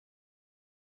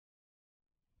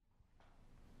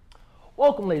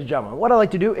Welcome, ladies and gentlemen. What I'd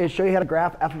like to do is show you how to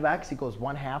graph f of x equals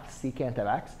 1/2 secant of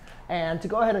x. And to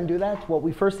go ahead and do that, what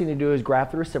we first need to do is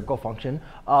graph the reciprocal function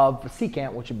of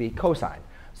secant, which would be cosine.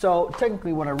 So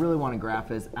technically what I really want to graph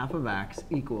is f of x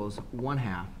equals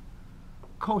 1/2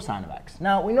 cosine of x.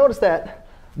 Now we notice that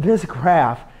this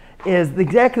graph is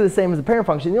exactly the same as the parent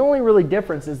function. The only really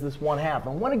difference is this 1/2.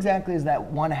 And what exactly is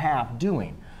that 1/2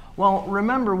 doing? Well,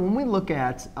 remember when we look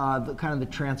at the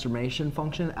transformation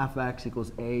function, f of x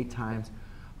equals a times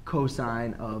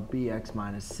cosine of bx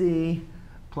minus c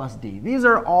plus d. These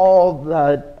are all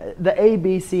the a,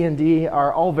 b, c, and d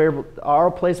are all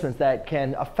placements that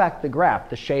can affect the graph,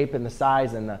 the shape and the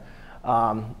size and the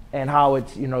and how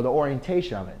it's the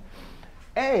orientation of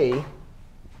it.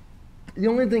 The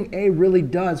only thing a really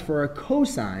does for a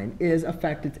cosine is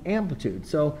affect its amplitude.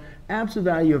 So absolute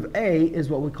value of a is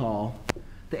what we call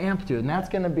the amplitude, and that's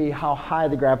going to be how high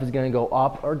the graph is going to go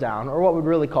up or down, or what we'd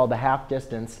really call the half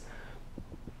distance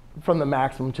from the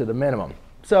maximum to the minimum.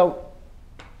 So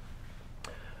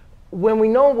when we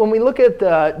look at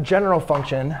the general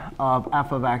function of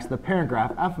f of x, the parent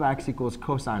graph, f of x equals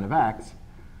cosine of x,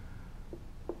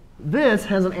 this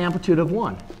has an amplitude of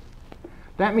 1.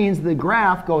 That means the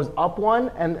graph goes up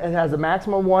 1, and it has a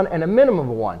maximum of 1 and a minimum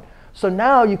of 1. So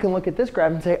now you can look at this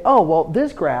graph and say, oh, well,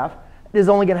 this graph is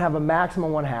only going to have a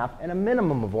maximum 1/2 and a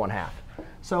minimum of 1/2.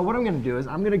 So what I'm going to do is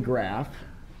I'm going to graph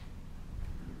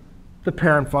the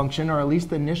parent function, or at least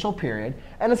the initial period,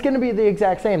 and it's going to be the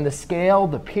exact same. The scale,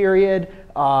 the period,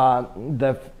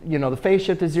 the phase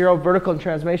shift is 0, vertical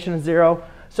transformation is 0.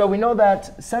 So we know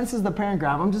that since it's the parent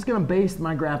graph, I'm just going to base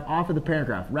my graph off of the parent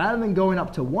graph. Rather than going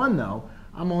up to 1, though,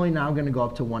 I'm only now going to go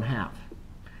up to 1/2.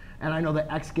 And I know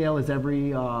that x scale is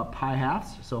every pi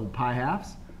halves, so pi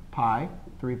halves, pi,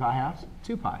 3 pi halves,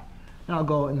 2 pi. And I'll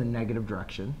go in the negative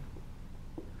direction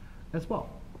as well.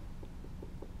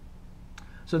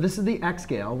 So this is the x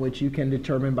scale, which you can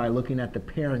determine by looking at the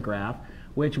parent graph,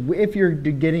 which if you're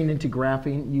getting into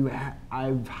graphing,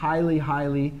 I highly,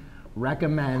 highly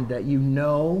recommend that you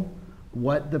know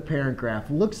what the parent graph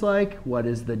looks like, what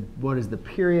is the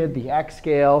period, the x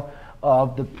scale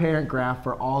of the parent graph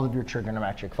for all of your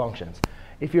trigonometric functions.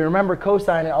 If you remember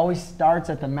cosine, it always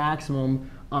starts at the maximum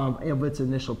of its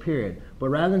initial period. But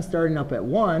rather than starting up at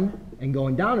 1 and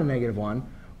going down to -1,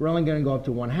 we're only going to go up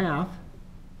to 1/2,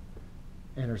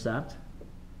 intercept,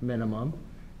 minimum,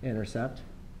 intercept,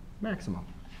 maximum.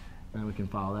 And we can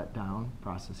follow that down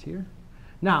process here.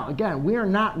 Now, again, we are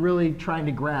not really trying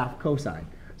to graph cosine.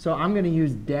 So I'm going to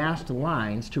use dashed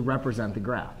lines to represent the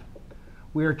graph.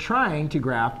 We are trying to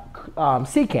graph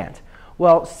secant.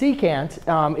 Well, secant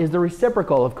is the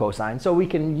reciprocal of cosine. So we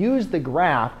can use the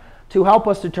graph to help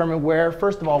us determine where,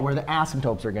 first of all, where the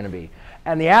asymptotes are going to be.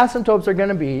 And the asymptotes are going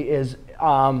to be is,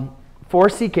 for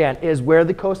secant, is where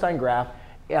the cosine graph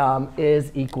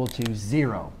is equal to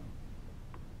 0.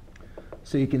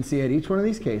 So you can see at each one of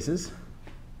these cases,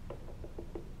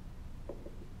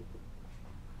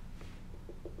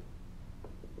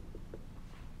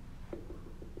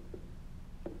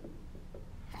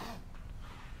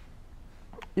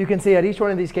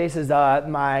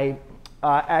 my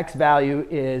x value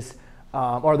is,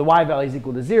 or the y value is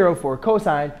equal to 0 for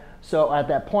cosine. So at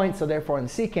that point, so therefore in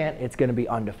the secant, it's going to be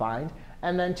undefined.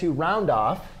 And then to round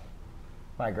off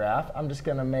my graph, I'm just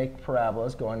going to make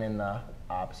parabolas going in the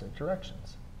opposite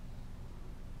directions.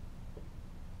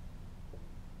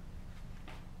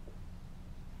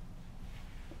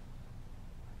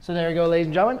 So there you go, ladies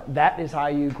and gentlemen. That is how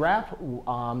you graph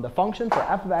the function for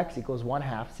f of x equals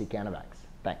 1/2 secant of x.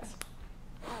 Thanks.